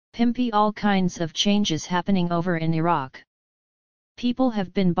Pimpy, all kinds of changes happening over in Iraq. People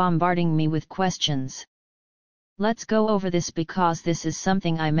have been bombarding me with questions. Let's go over this because this is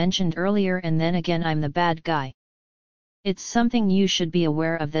something I mentioned earlier and then again I'm the bad guy. It's something you should be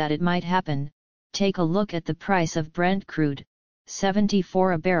aware of that it might happen. Take a look at the price of Brent crude,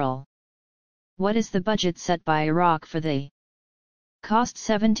 74 a barrel. What is the budget set by Iraq for the cost?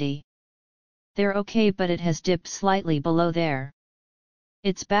 70. They're okay, but it has dipped slightly below there.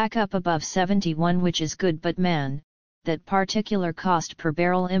 It's back up above 71, which is good, but man, that particular cost per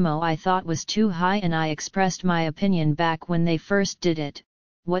barrel IMO I thought was too high, and I expressed my opinion back when they first did it.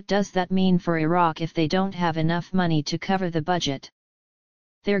 What does that mean for Iraq if they don't have enough money to cover the budget?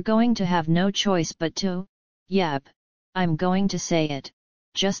 They're going to have no choice but to, yep, I'm going to say it,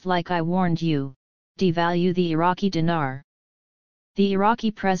 just like I warned you, devalue the Iraqi dinar. The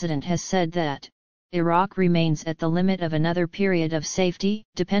Iraqi president has said that Iraq remains at the limit of another period of safety,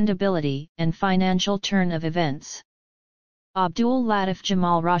 dependability, and financial turn of events. Abdul Latif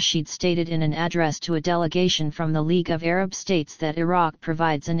Jamal Rashid stated in an address to a delegation from the League of Arab States that Iraq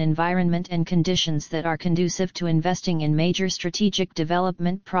provides an environment and conditions that are conducive to investing in major strategic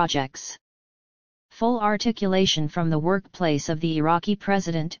development projects. Full articulation from the workplace of the Iraqi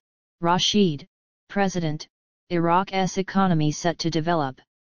president, Rashid, President, Iraq's economy set to develop.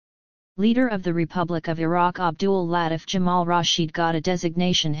 Leader of the Republic of Iraq Abdul Latif Jamal Rashid got a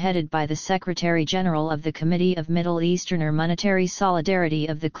designation headed by the Secretary-General of the Committee of Middle Easterner Monetary Solidarity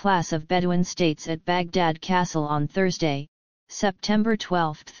of the Class of Bedouin States at Baghdad Castle on Thursday, September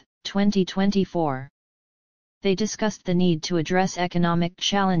 12, 2024. They discussed the need to address economic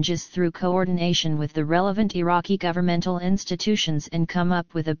challenges through coordination with the relevant Iraqi governmental institutions and come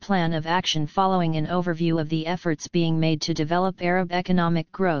up with a plan of action following an overview of the efforts being made to develop Arab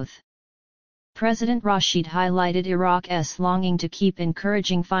economic growth. President Rashid highlighted Iraq's longing to keep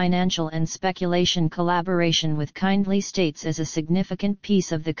encouraging financial and speculation collaboration with kindly states as a significant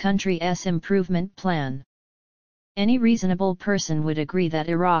piece of the country's improvement plan. Any reasonable person would agree that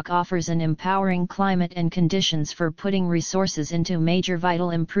Iraq offers an empowering climate and conditions for putting resources into major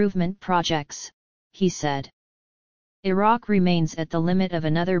vital improvement projects, he said. Iraq remains at the limit of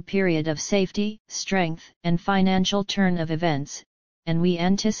another period of safety, strength, and financial turn of events, and we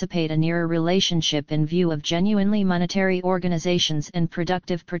anticipate a nearer relationship in view of genuinely monetary organizations and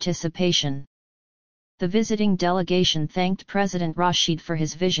productive participation. The visiting delegation thanked President Rashid for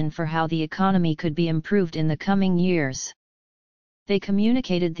his vision for how the economy could be improved in the coming years. They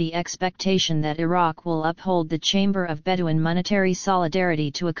communicated the expectation that Iraq will uphold the Chamber of Bedouin Monetary Solidarity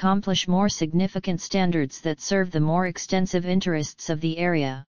to accomplish more significant standards that serve the more extensive interests of the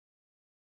area.